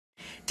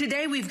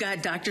Today we've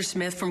got Dr.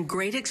 Smith from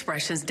Great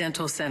Expressions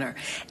Dental Center.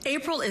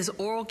 April is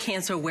Oral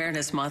Cancer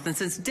Awareness Month, and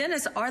since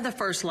dentists are the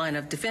first line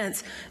of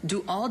defense,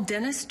 do all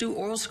dentists do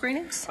oral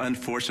screenings?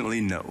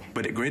 Unfortunately, no.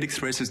 But at Great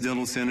Expressions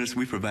Dental Centers,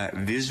 we provide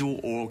visual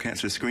oral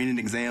cancer screening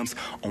exams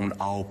on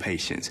all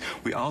patients.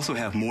 We also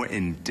have more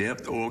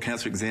in-depth oral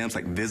cancer exams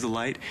like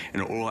Visalite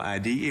and Oral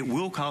ID. It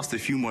will cost a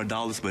few more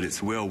dollars, but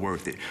it's well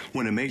worth it. We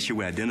want to make sure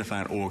we're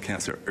identifying oral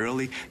cancer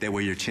early. That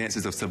way your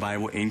chances of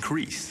survival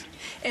increase.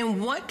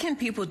 And what can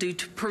people do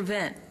to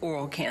prevent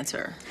oral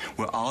cancer?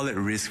 We're all at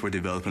risk for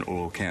developing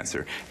oral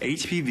cancer.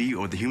 HPV,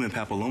 or the human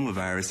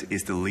papillomavirus,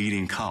 is the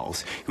leading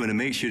cause. You want to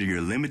make sure that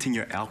you're limiting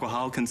your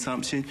alcohol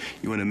consumption.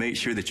 You want to make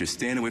sure that you're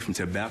staying away from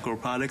tobacco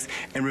products.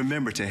 And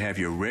remember to have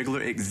your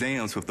regular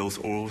exams with those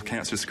oral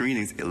cancer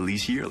screenings at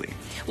least yearly.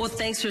 Well,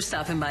 thanks for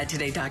stopping by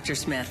today, Dr.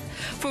 Smith.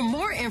 For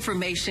more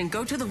information,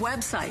 go to the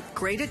website,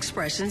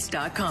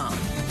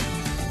 greatexpressions.com.